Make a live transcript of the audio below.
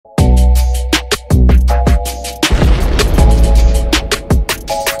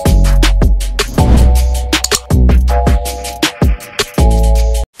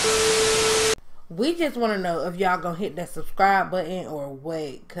want to know if y'all gonna hit that subscribe button or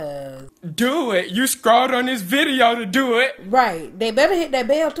what, cause do it. You scrolled on this video to do it. Right. They better hit that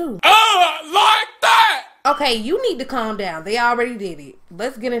bell too. Oh, like that. Okay, you need to calm down. They already did it.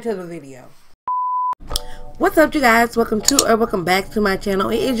 Let's get into the video. What's up, you guys? Welcome to or welcome back to my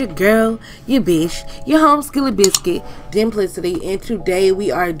channel. It is your girl, your bitch, your home skillet biscuit, Dimplicity, and today we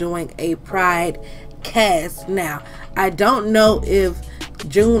are doing a Pride CAS. Now, I don't know if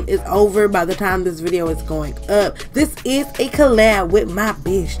June is over by the time this video is going up. This is a collab with my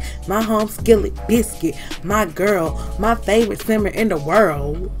bitch, my home skillet biscuit, my girl, my favorite simmer in the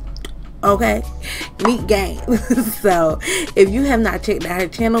world. Okay, Meat Gang. So if you have not checked out her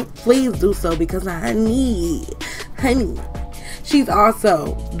channel, please do so, because honey, she's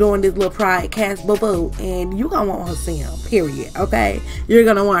also doing this little Pride CAS boo-boo, and you gonna want her sim, period. Okay, you're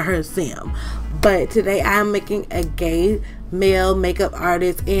gonna want her sim. But today I'm making a gay male makeup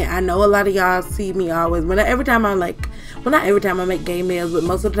artist, and I know a lot of y'all see me always every time I'm like, well, not every time I make gay males, but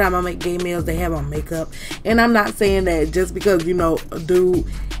most of the time I make gay males, they have on makeup. And I'm not saying that just because, you know, a dude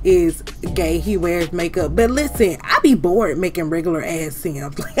is gay, he wears makeup. But listen, I be bored making regular ass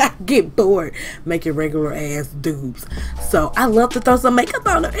sims. Like, I get bored making regular ass dudes. So I love to throw some makeup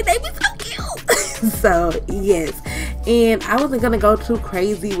on them, and they be so cute. So yes, and I wasn't gonna go too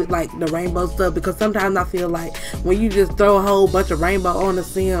crazy with like the rainbow stuff, because sometimes I feel like when you just throw a whole bunch of rainbow on the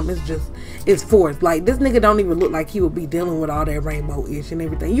sim, it's forced. Like, this nigga don't even look like he would be dealing with all that rainbow-ish and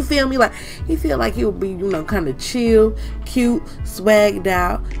everything. You feel me? Like, he feel like he would be, you know, kind of chill, cute, swagged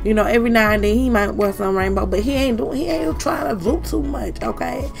out. You know, every now and then he might wear some rainbow, but he ain't trying to do too much,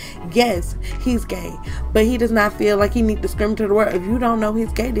 okay? Yes, he's gay, but he does not feel like he needs to scream to the world. If you don't know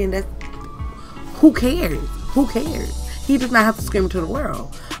he's gay, then that's, who cares? Who cares? He does not have to scream to the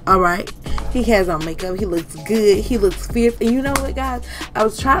world. Alright, he has on makeup, he looks good, he looks fierce. And you know what, guys,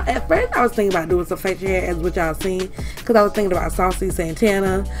 at first I was thinking about doing some facial hair, as what y'all seen, because I was thinking about Saucy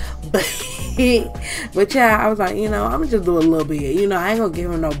Santana, but yeah, I was like, you know, I'm gonna just do a little bit, you know, I ain't gonna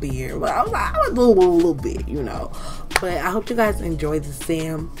give him no beard, but I was like, I'm gonna do a little bit, you know. But I hope you guys enjoy the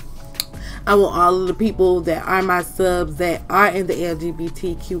sim. I want all of the people that are my subs, that are in the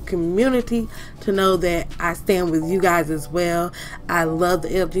LGBTQ community, to know that I stand with you guys as well. I love the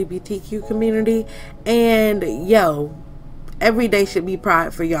LGBTQ community, and yo, every day should be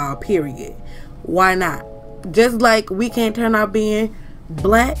Pride for y'all, period. Why not? Just like we can't turn out being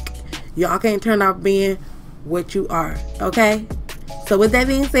black, y'all can't turn out being what you are, okay? So with that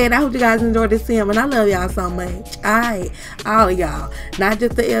being said, I hope you guys enjoyed this sim, and I love y'all so much. Alright, all of y'all, not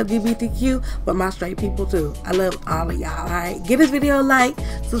just the LGBTQ, but my straight people too. I love all of y'all. Alright, give this video a like,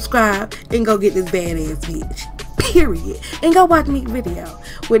 subscribe, and go get this badass bitch, period. And go watch me video.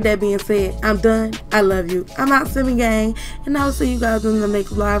 With that being said, I'm done. I love you. I'm out, Simmy Gang, and I'll see you guys in the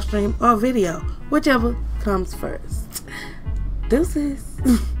next live stream or video, whichever comes first. Deuces.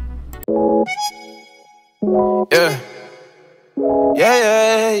 Yeah.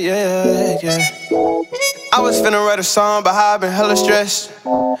 Yeah. I was finna write a song about how I've been hella stressed,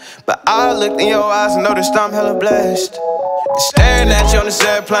 but I looked in your eyes and noticed I'm hella blessed. Staring at you on this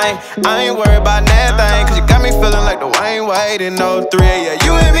airplane, I ain't worried about nothing, cause you got me feeling like 𝓬𝓸𝓷𝓷𝓪 in 03. Yeah,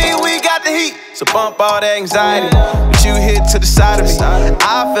 you and me, we got the heat, so bump all that anxiety. But you hit to the side of me,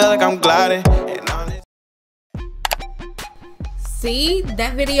 I feel like I'm gliding. See,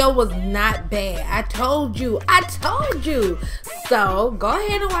 that video was not bad. I told you. So go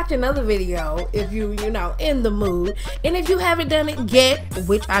ahead and watch another video if you know, in the mood. And if you haven't done it yet,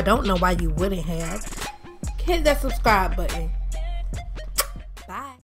 which I don't know why you wouldn't have, hit that subscribe button.